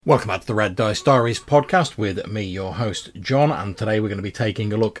Welcome back to the Red Dice Diaries podcast with me, your host, John, and today we're going to be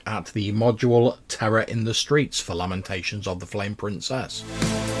taking a look at the module Terror in the Streets for Lamentations of the Flame Princess.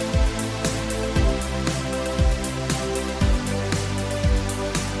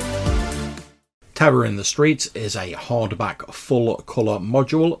 Terror in the Streets is a hardback full-colour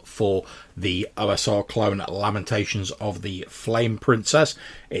module for the OSR clone Lamentations of the Flame Princess.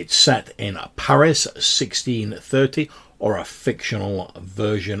 It's set in Paris, 1630, or a fictional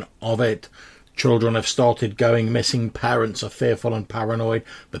version of it. Children have started going missing, parents are fearful and paranoid,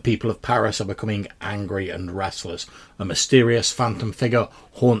 the people of Paris are becoming angry and restless. A mysterious phantom figure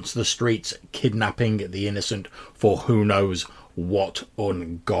haunts the streets, kidnapping the innocent for who knows what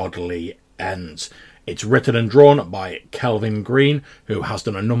ungodly ends. It's written and drawn by Kelvin Green, who has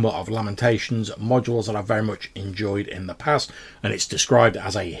done a number of Lamentations modules that I've very much enjoyed in the past, and it's described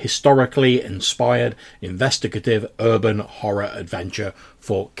as a historically inspired, investigative, urban horror adventure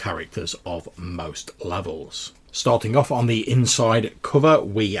for characters of most levels. Starting off on the inside cover,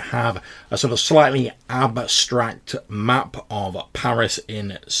 we have a sort of slightly abstract map of Paris in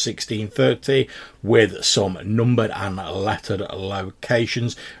 1630 with some numbered and lettered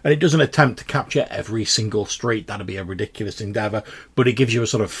locations, and it doesn't attempt to capture every single street. That'd be a ridiculous endeavour, but it gives you a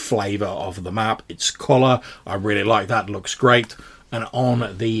sort of flavour of the map. Its colour, I really like that, looks great. And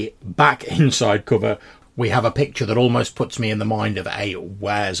on the back inside cover, we have a picture that almost puts me in the mind of a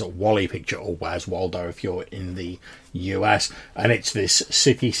Where's Wally picture, or Where's Waldo if you're in the US. And it's this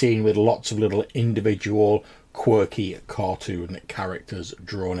city scene with lots of little individual quirky cartoon characters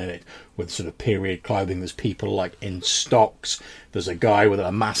drawn in it with sort of period clothing. There's people like in stocks. There's a guy with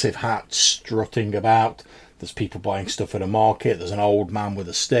a massive hat strutting about. There's people buying stuff at a market. There's an old man with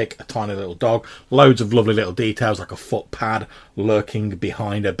a stick, a tiny little dog. Loads of lovely little details like a footpad lurking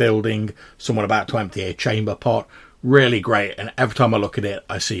behind a building. Someone about to empty a chamber pot. Really great. And every time I look at it,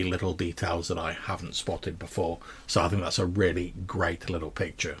 I see little details that I haven't spotted before. So I think that's a really great little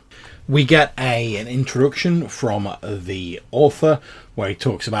picture. We get an introduction from the author where he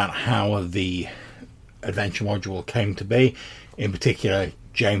talks about how the adventure module came to be. In particular,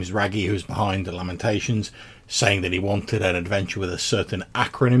 James Raggy, who's behind the Lamentations, saying that he wanted an adventure with a certain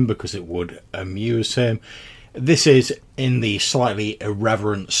acronym because it would amuse him. This is in the slightly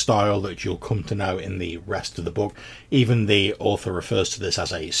irreverent style that you'll come to know in the rest of the book. Even the author refers to this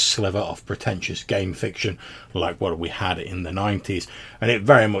as a sliver of pretentious game fiction, like what we had in the 90s. And it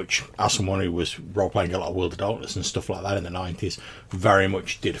very much, as someone who was role-playing a lot of World of Darkness and stuff like that in the 90s, very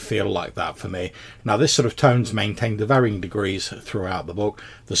much did feel like that for me. Now, this sort of tone's maintained to varying degrees throughout the book.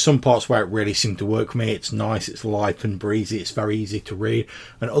 There's some parts where it really seemed to work for me. It's nice, it's light and breezy, it's very easy to read.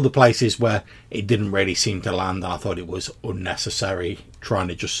 And other places where it didn't really seem to land, and I thought it was unnecessary, trying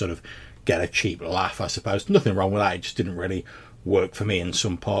to just sort of get a cheap laugh, I suppose. Nothing wrong with that, it just didn't really work for me in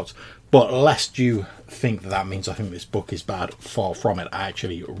some parts. But lest you think that means I think this book is bad, far from it. I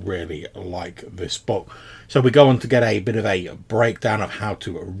actually really like this book. So we go on to get a bit of a breakdown of how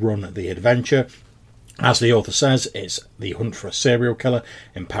to run the adventure. As the author says, it's the hunt for a serial killer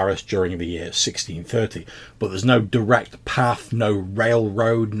in Paris during the year 1630. But there's no direct path, no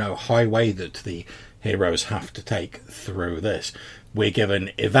railroad, no highway that the heroes have to take through this. We're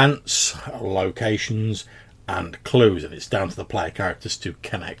given events, locations, and clues, and it's down to the player characters to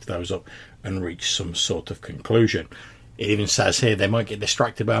connect those up and reach some sort of conclusion. It even says here they might get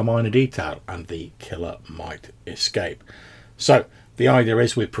distracted by a minor detail and the killer might escape. So the idea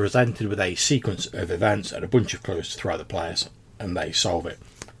is we're presented with a sequence of events and a bunch of clues to throw at the players, and they solve it.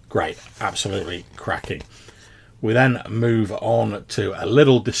 Great, absolutely cracking. We then move on to a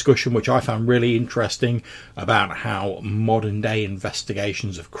little discussion which I found really interesting about how modern day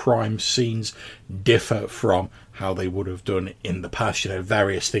investigations of crime scenes differ from how they would have done in the past. You know,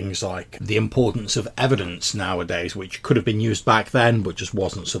 various things like the importance of evidence nowadays, which could have been used back then but just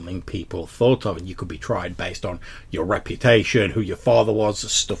wasn't something people thought of, and you could be tried based on your reputation, who your father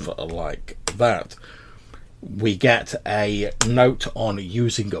was, stuff like that. We get a note on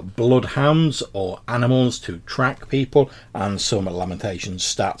using bloodhounds or animals to track people, and some Lamentations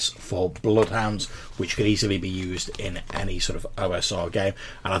stats for bloodhounds, which could easily be used in any sort of OSR game,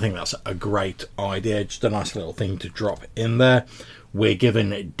 and I think that's a great idea, just a nice little thing to drop in there. We're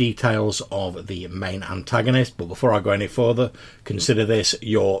given details of the main antagonist, but before I go any further, consider this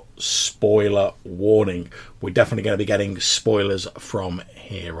your spoiler warning. We're definitely going to be getting spoilers from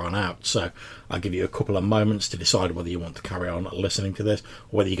here on out, so I'll give you a couple of moments to decide whether you want to carry on listening to this,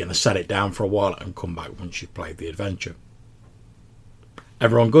 or whether you're going to set it down for a while and come back once you've played the adventure.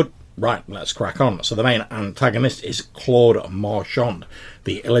 Everyone good? Right, let's crack on. So the main antagonist is Claude Marchand,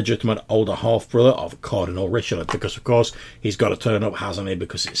 the illegitimate older half-brother of Cardinal Richelieu, because of course he's got to turn up, hasn't he,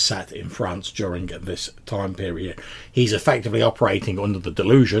 because it's set in France during this time period. He's effectively operating under the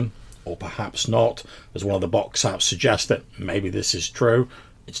delusion, or perhaps not, as one of the box apps suggests that maybe this is true,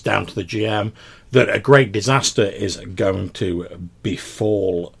 it's down to the GM, that a great disaster is going to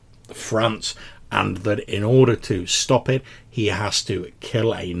befall France, and that in order to stop it, he has to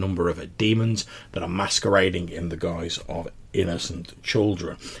kill a number of demons that are masquerading in the guise of innocent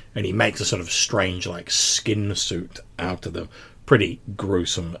children. And he makes a sort of strange, like, skin suit out of them. Pretty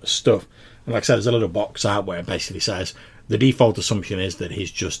gruesome stuff. And like I said, there's a little box out where it basically says the default assumption is that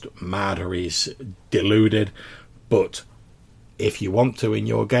he's just mad or he's deluded, but if you want to in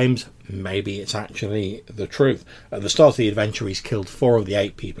your games, maybe it's actually the truth. At the start of the adventure, he's killed 4 of the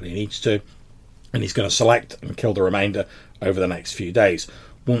 8 people he needs to, and he's going to select and kill the remainder over the next few days.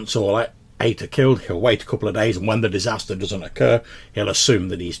 Once all 8 are killed, he'll wait a couple of days, and when the disaster doesn't occur, he'll assume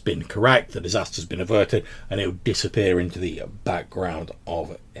that he's been correct, the disaster's been averted, and he'll disappear into the background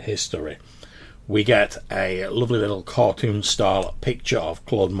of history. We get a lovely little cartoon-style picture of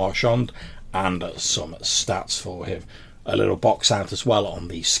Claude Marchand and some stats for him. A little box out as well on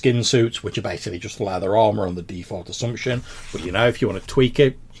the skin suits, which are basically just leather armour on the default assumption. But you know, if you want to tweak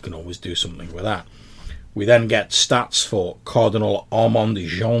it, you can always do something with that. We then get stats for Cardinal Armand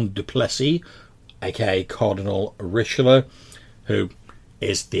Jean Duplessis, aka Cardinal Richelieu, who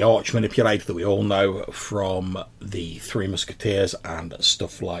is the arch manipulator that we all know from the Three Musketeers and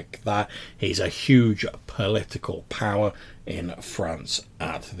stuff like that. He's a huge political power in France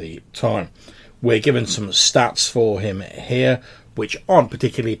at the time. We're given some stats for him here, which aren't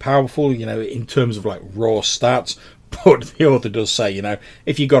particularly powerful, you know, in terms of like raw stats. But the author does say, you know,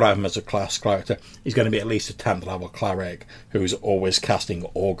 if you got to have him as a class character, he's going to be at least a 10th level cleric who's always casting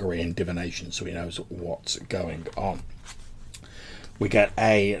augury and divination, so he knows what's going on. We get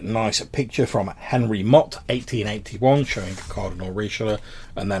a nice picture from Henry Mott, 1881, showing Cardinal Richelieu,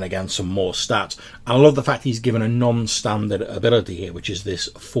 and then again some more stats. And I love the fact he's given a non-standard ability here, which is this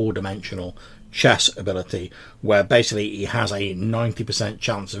 4-dimensional chess ability, where basically he has a 90%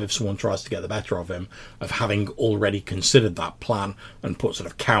 chance of, if someone tries to get the better of him, of having already considered that plan and put sort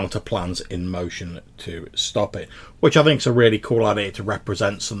of counter plans in motion to stop it, which I think is a really cool idea to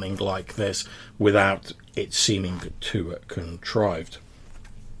represent something like this without it seeming too contrived.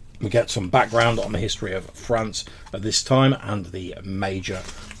 We get some background on the history of France at this time and the major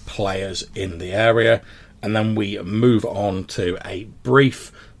players in the area, and then we move on to a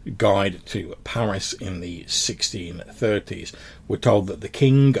brief guide to Paris in the 1630s. We're told that the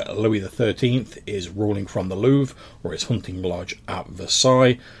King, Louis XIII, is ruling from the Louvre or his hunting lodge at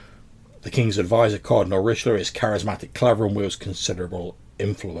Versailles. The King's advisor, Cardinal Richelieu, is charismatic, clever, and wields considerable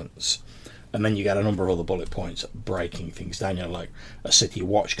influence. And then you get a number of other bullet points breaking things down, you know, like a city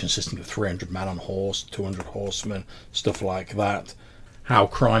watch consisting of 300 men on horse, 200 horsemen, stuff like that. How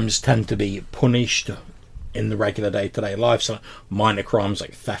crimes tend to be punished in the regular day-to-day life. So minor crimes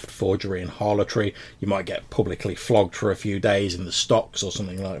like theft, forgery and harlotry, you might get publicly flogged for a few days in the stocks or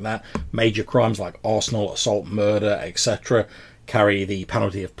something like that. Major crimes like arson, assault, murder, etc. carry the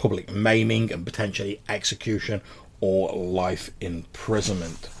penalty of public maiming and potentially execution or life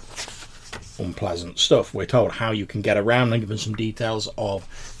imprisonment. Unpleasant stuff. We're told how you can get around and given some details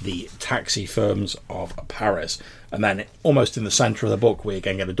of the taxi firms of Paris. And then almost in the centre of the book we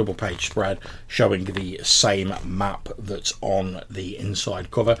again get a double page spread showing the same map that's on the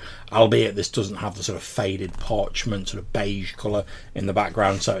inside cover, albeit this doesn't have the sort of faded parchment sort of beige colour in the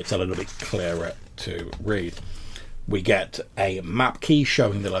background, so it's a little bit clearer to read. We get a map key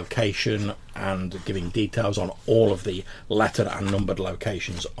showing the location and giving details on all of the lettered and numbered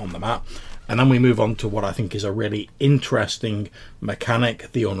locations on the map. And then we move on to what I think is a really interesting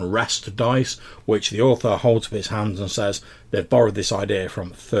mechanic, the unrest dice, which the author holds up his hands and says they've borrowed this idea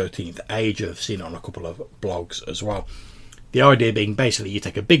from 13th Age. I've seen it on a couple of blogs as well. The idea being basically you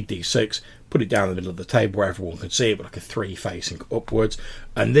take a big D6, put it down in the middle of the table where everyone can see it, but like a 3 facing upwards.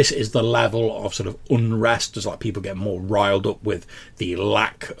 And this is the level of sort of unrest, as like people get more riled up with the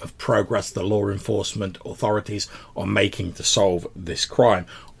lack of progress the law enforcement authorities are making to solve this crime.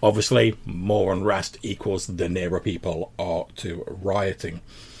 Obviously, more unrest equals the nearer people are to rioting.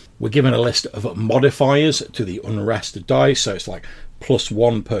 We're given a list of modifiers to the unrest dice, so it's like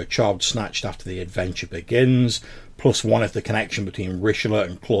 +1 per child snatched after the adventure begins, +1 if the connection between Richelieu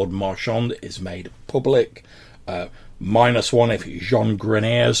and Claude Marchand is made public, -1 if Jean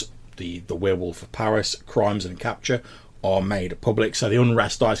Grenier's, the werewolf of Paris, crimes and capture are made public. So the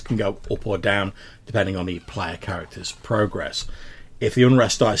unrest dice can go up or down depending on the player character's progress. If the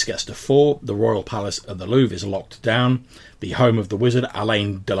unrest dice gets to 4, the royal palace at the Louvre is locked down. The home of the wizard,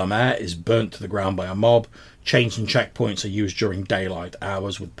 Alain de la Mer, is burnt to the ground by a mob. Chains and checkpoints are used during daylight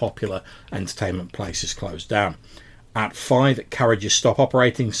hours, with popular entertainment places closed down. At 5, carriages stop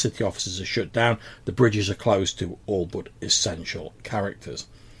operating, city offices are shut down, the bridges are closed to all but essential characters.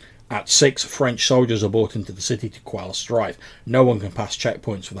 At 6, French soldiers are brought into the city to quell strife. No one can pass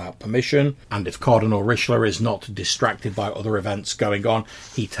checkpoints without permission, and if Cardinal Richelieu is not distracted by other events going on,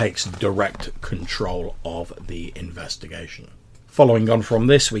 he takes direct control of the investigation. Following on from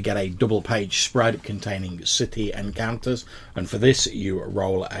this, we get a double-page spread containing city encounters, and for this you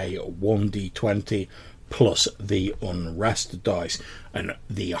roll a 1d20 plus the unrest dice, and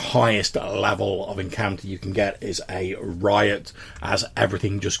the highest level of encounter you can get is a riot, as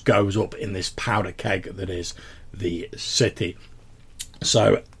everything just goes up in this powder keg that is the city.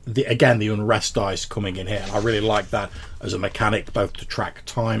 So the unrest dice coming in here, and I really like that as a mechanic, both to track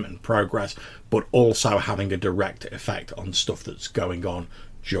time and progress, but also having a direct effect on stuff that's going on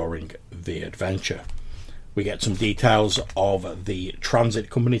during the adventure. We get some details of the transit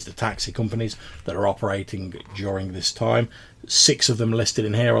companies, the taxi companies that are operating during this time. 6 of them listed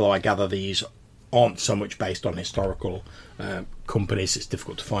in here, although I gather these aren't so much based on historical companies. It's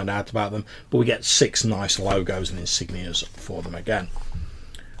difficult to find out about them. But we get 6 nice logos and insignias for them again.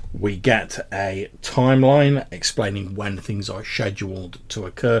 We get a timeline explaining when things are scheduled to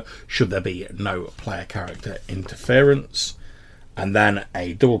occur, should there be no player character interference. And then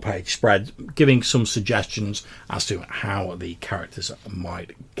a double page spread giving some suggestions as to how the characters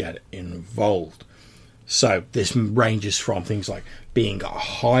might get involved. So this ranges from things like being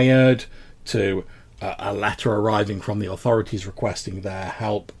hired to a letter arriving from the authorities requesting their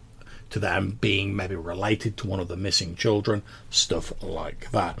help, to them being maybe related to one of the missing children, stuff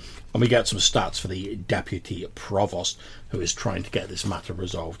like that. And we get some stats for the deputy provost, who is trying to get this matter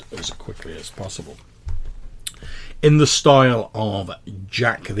resolved as quickly as possible. In the style of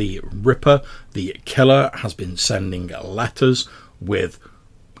Jack the Ripper, the killer has been sending letters with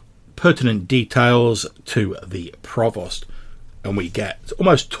pertinent details to the provost, and we get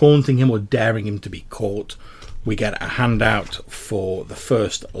almost taunting him or daring him to be caught. We get a handout for the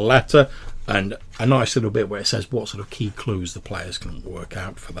first letter and a nice little bit where it says what sort of key clues the players can work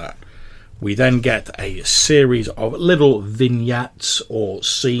out for that. We then get a series of little vignettes or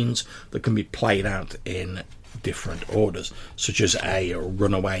scenes that can be played out in different orders, such as a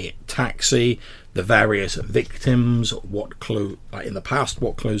runaway taxi, the various victims, what clue in the past,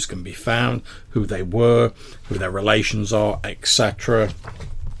 what clues can be found, who they were, who their relations are, etc.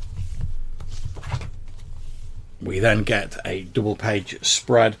 We then get a double page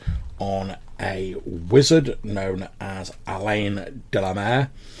spread on a wizard known as Alain de la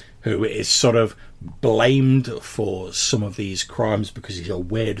Mer, who is sort of blamed for some of these crimes because he's a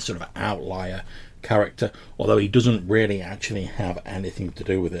weird sort of outlier character, although he doesn't really actually have anything to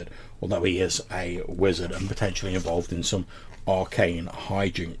do with it, although he is a wizard and potentially involved in some arcane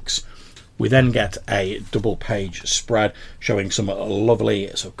hijinks. We then get a double page spread showing some lovely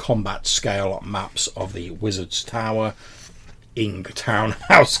sort of combat scale maps of the Wizard's Tower, Ing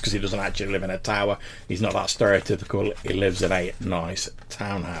townhouse, because he doesn't actually live in a tower, he's not that stereotypical, he lives in a nice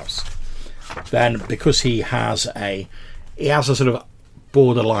townhouse. Then because he has a sort of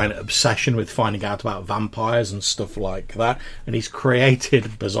borderline obsession with finding out about vampires and stuff like that, and he's created,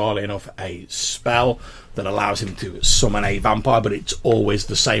 bizarrely enough, a spell that allows him to summon a vampire, but it's always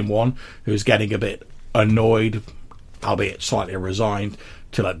the same one, who's getting a bit annoyed, albeit slightly resigned,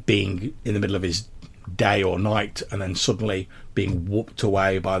 to like being in the middle of his day or night and then suddenly being whooped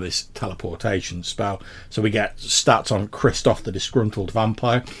away by this teleportation spell. So we get stats on Christoph the disgruntled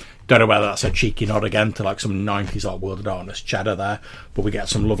vampire. Don't know whether that's a cheeky nod again to like some 90s like World of Darkness cheddar there, but we get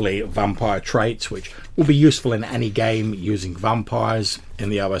some lovely vampire traits which will be useful in any game using vampires in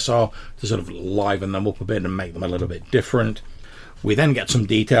the OSR to sort of liven them up a bit and make them a little bit different. We then get some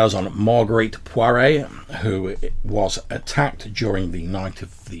details on Marguerite Poiret, who was attacked during the night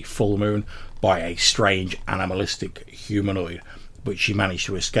of the full moon by a strange animalistic humanoid, but she managed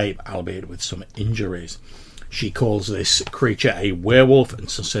to escape, albeit with some injuries. She calls this creature a werewolf and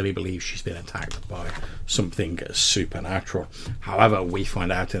sincerely believes she's been attacked by something supernatural. However, we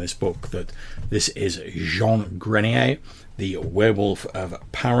find out in this book that this is Jean Grenier, the werewolf of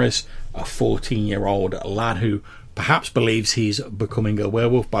Paris, a 14-year-old lad who perhaps believes he's becoming a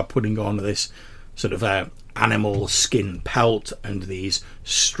werewolf by putting on this sort of animal skin pelt and these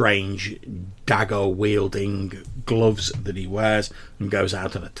strange dagger-wielding gloves that he wears and goes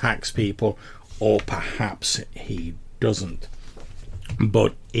out and attacks people. Or perhaps he doesn't.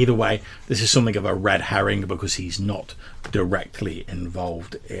 But either way, this is something of a red herring because he's not directly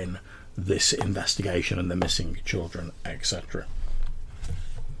involved in this investigation and the missing children, etc.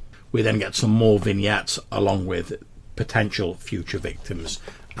 We then get some more vignettes along with potential future victims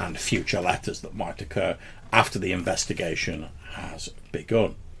and future letters that might occur after the investigation has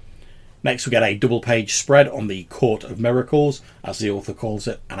begun. Next, we get a double page spread on the Court of Miracles, as the author calls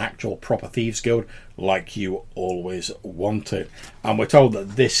it, an actual proper thieves guild like you always wanted. And we're told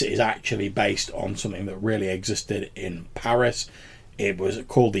that this is actually based on something that really existed in Paris. It was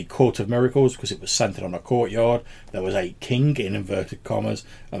called the Court of Miracles because it was centered on a courtyard. There was a king, in inverted commas,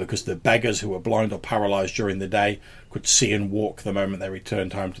 and because the beggars who were blind or paralyzed during the day could see and walk the moment they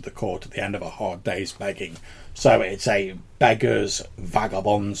returned home to the court at the end of a hard day's begging. So it's a beggars,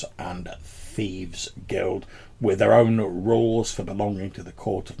 vagabonds and thieves guild with their own rules for belonging to the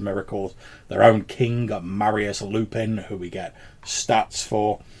Court of Miracles, their own king, Marius Lupin, who we get stats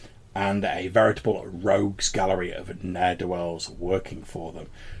for, and a veritable rogues gallery of ne'er-do-wells working for them.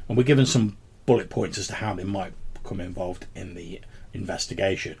 And we're given some bullet points as to how they might become involved in the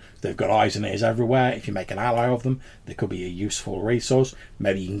investigation. They've got eyes and ears everywhere. If you make an ally of them, they could be a useful resource.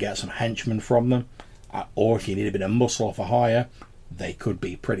 Maybe you can get some henchmen from them. Or if you need a bit of muscle for hire, they could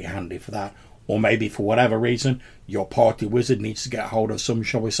be pretty handy for that. Or maybe for whatever reason, your party wizard needs to get hold of some,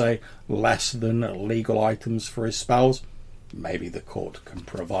 shall we say, less than legal items for his spells. Maybe the court can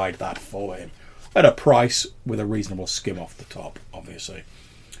provide that for him at a price with a reasonable skim off the top, obviously.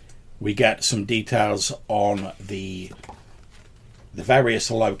 We get some details on the various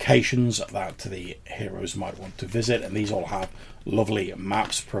locations that the heroes might want to visit, and these all have lovely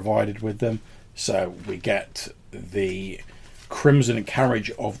maps provided with them. So we get the Crimson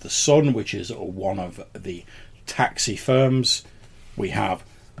Carriage of the Sun, which is one of the taxi firms. We have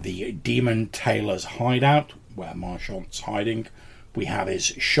the Demon Tailor's Hideout, where Marchand's hiding. We have his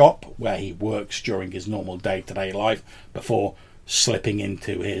shop, where he works during his normal day-to-day life before slipping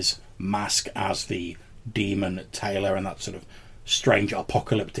into his mask as the Demon Tailor and that sort of strange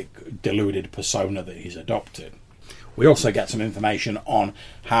apocalyptic deluded persona that he's adopted. We also get some information on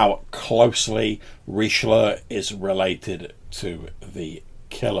how closely Richelieu is related to the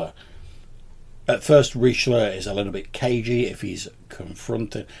killer. At first, Richelieu is a little bit cagey if he's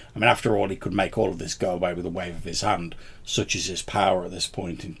confronted. I mean, after all, he could make all of this go away with a wave of his hand, such is his power at this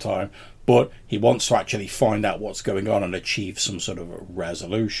point in time. But he wants to actually find out what's going on and achieve some sort of a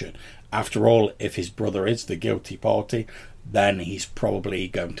resolution. After all, if his brother is the guilty party, then he's probably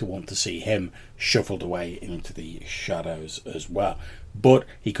going to want to see him shuffled away into the shadows as well. But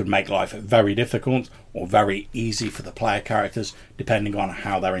he could make life very difficult or very easy for the player characters, depending on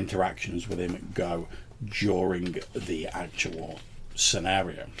how their interactions with him go during the actual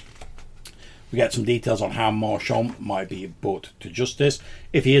scenario. We get some details on how Marchand might be brought to justice.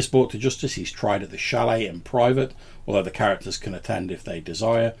 If he is brought to justice, he's tried at the chalet in private, although the characters can attend if they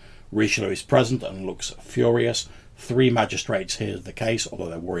desire. Richelieu is present and looks furious. 3 magistrates hear the case, although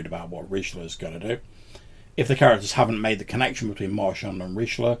they're worried about what Richelieu is going to do. If the characters haven't made the connection between Marchand and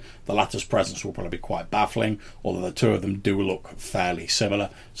Richelieu, the latter's presence will probably be quite baffling, although the two of them do look fairly similar,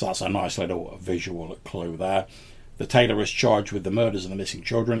 so that's a nice little visual clue there. The tailor is charged with the murders of the missing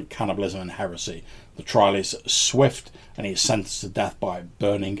children, cannibalism and heresy. The trial is swift, and he is sentenced to death by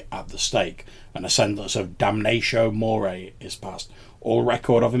burning at the stake, and a sentence of damnatio more is passed. All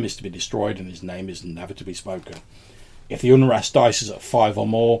record of him is to be destroyed, and his name is never to be spoken. If the unrest dice is at 5 or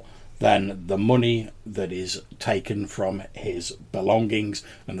more, then the money that is taken from his belongings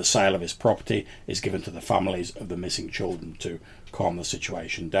and the sale of his property is given to the families of the missing children to calm the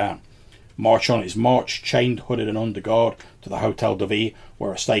situation down. Marchand is marched, chained, hooded and under guard to the Hotel de Ville,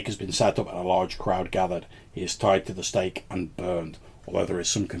 where a stake has been set up and a large crowd gathered. He is tied to the stake and burned, although there is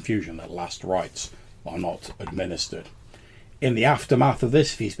some confusion that last rites are not administered. In the aftermath of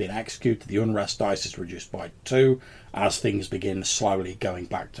this, if he's been executed, the unrest dice is reduced by 2 as things begin slowly going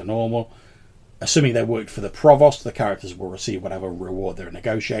back to normal. Assuming they worked for the provost, the characters will receive whatever reward they're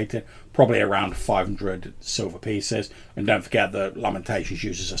negotiating, probably around 500 silver pieces. And don't forget that Lamentations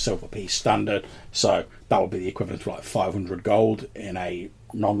uses a silver piece standard, so that would be the equivalent to like 500 gold in a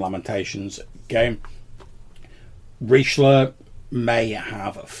non-Lamentations game. Richelieu may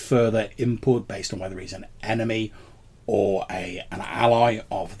have further input based on whether he's an enemy or an ally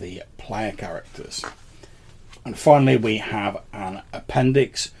of the player characters. And finally, we have an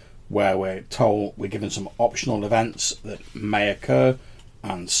appendix where we're given some optional events that may occur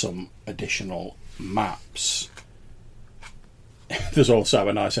and some additional maps. There's also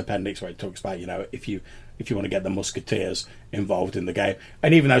a nice appendix where it talks about, if you if you want to get the Musketeers involved in the game.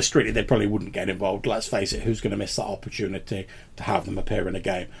 And even though strictly they probably wouldn't get involved, let's face it, who's going to miss that opportunity to have them appear in a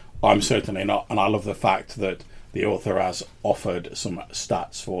game? I'm certainly not, and I love the fact that the author has offered some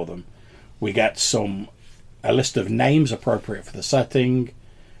stats for them. We get a list of names appropriate for the setting,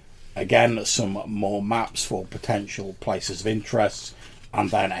 again some more maps for potential places of interest, and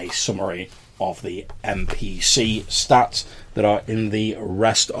then a summary of the NPC stats that are in the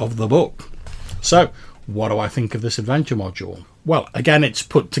rest of the book. So, what do I think of this adventure module? Well, again, it's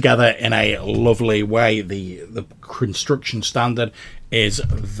put together in a lovely way. The construction standard is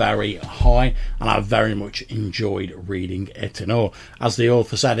very high, and I very much enjoyed reading it and all. As the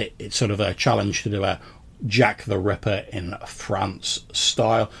author said, it's sort of a challenge to do a Jack the Ripper in France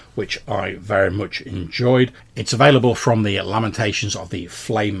style, which I very much enjoyed. It's available from the Lamentations of the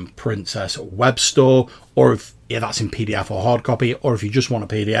Flame Princess web store, or if that's in PDF or hard copy, or if you just want a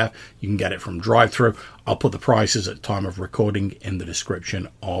PDF, you can get it from drive-through. I'll put the prices at time of recording in the description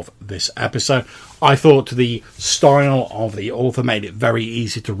of this episode. I thought the style of the author made it very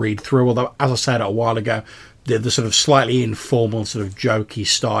easy to read through, although, as I said a while ago, the sort of slightly informal, sort of jokey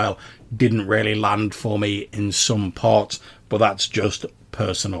style didn't really land for me in some parts, but that's just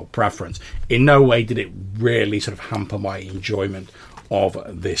personal preference. In no way did it really sort of hamper my enjoyment of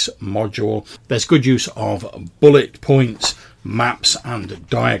this module. There's good use of bullet points, maps and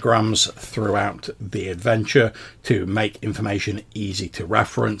diagrams throughout the adventure to make information easy to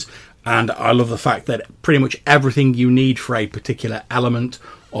reference, and I love the fact that pretty much everything you need for a particular element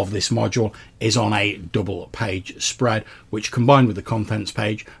of this module is on a double page spread, which combined with the contents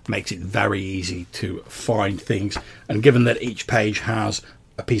page makes it very easy to find things. And given that each page has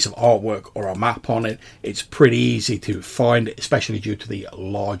a piece of artwork or a map on it, it's pretty easy to find, especially due to the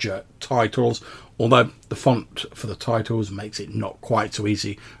larger titles, although the font for the titles makes it not quite so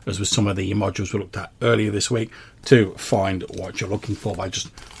easy as with some of the modules we looked at earlier this week to find what you're looking for by just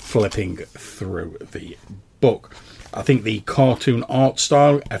flipping through the book. I think the cartoon art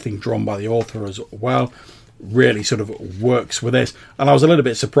style, I think drawn by the author as well, really sort of works with this. And I was a little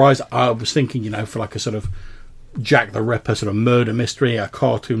bit surprised. I was thinking, for like a sort of Jack the Ripper sort of murder mystery, a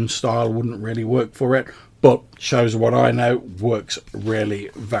cartoon style wouldn't really work for it. But shows what I know, works really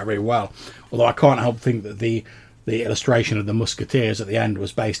very well. Although I can't help think that the illustration of the Musketeers at the end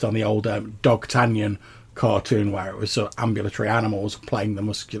was based on the old D'Artagnan cartoon, where it was sort of ambulatory animals playing the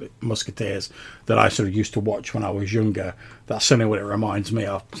Musketeers that I sort of used to watch when I was younger. That's certainly what it reminds me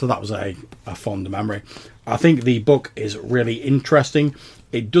of. So that was a fond memory. I think the book is really interesting.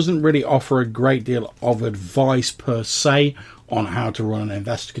 It doesn't really offer a great deal of advice per se on how to run an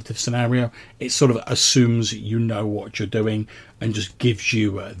investigative scenario. It sort of assumes you know what you're doing and just gives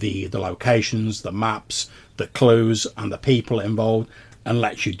you the locations, the maps, the clues and the people involved, and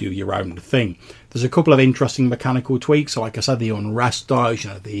lets you do your own thing. There's a couple of interesting mechanical tweaks. So like I said, the unrest dice,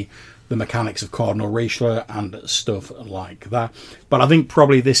 the mechanics of Cardinal Richelieu and stuff like that. But I think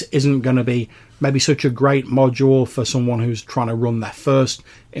probably this isn't going to be maybe such a great module for someone who's trying to run their first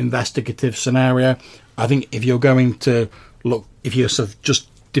investigative scenario. I think if you're going to look, if you're sort of just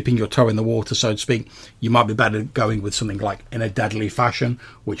dipping your toe in the water, so to speak, you might be better going with something like In a Deadly Fashion,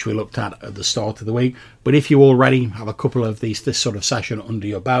 which we looked at the start of the week. But if you already have a couple of this sort of session under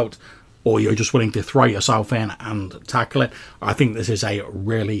your belt, or you're just willing to throw yourself in and tackle it, I think this is a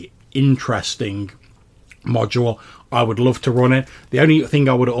really interesting module. I would love to run it. The only thing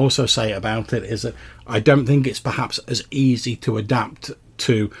I would also say about it is that I don't think it's perhaps as easy to adapt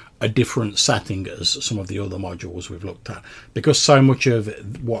to a different setting as some of the other modules we've looked at, because so much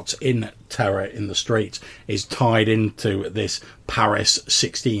of what's in Terror in the Streets is tied into this Paris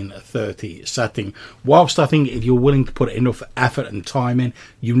 1630 setting. Whilst I think if you're willing to put enough effort and time in,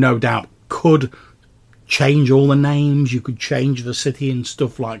 you no doubt could change all the names, you could change the city and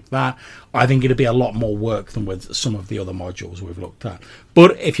stuff like that. I think it'd be a lot more work than with some of the other modules we've looked at.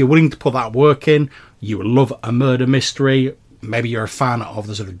 But if you're willing to put that work in, you love a murder mystery, maybe you're a fan of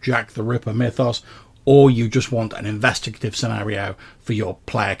the sort of Jack the Ripper mythos, or you just want an investigative scenario for your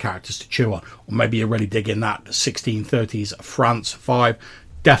player characters to chew on, or maybe you're really digging that 1630s France vibe,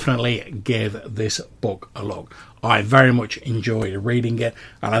 definitely give this book a look. I very much enjoyed reading it,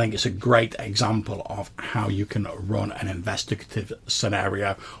 and I think it's a great example of how you can run an investigative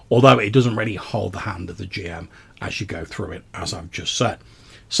scenario, although it doesn't really hold the hand of the GM as you go through it, as I've just said.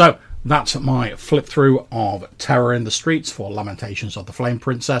 So that's my flip through of Terror in the Streets for Lamentations of the Flame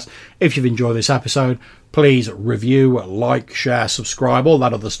Princess. If you've enjoyed this episode, please review, like, share, subscribe, all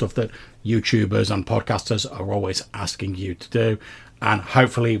that other stuff that YouTubers and podcasters are always asking you to do. And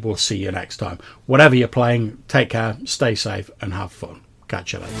hopefully we'll see you next time. Whatever you're playing, take care, stay safe, and have fun.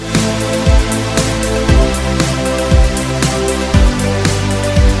 Catch you later. Bye.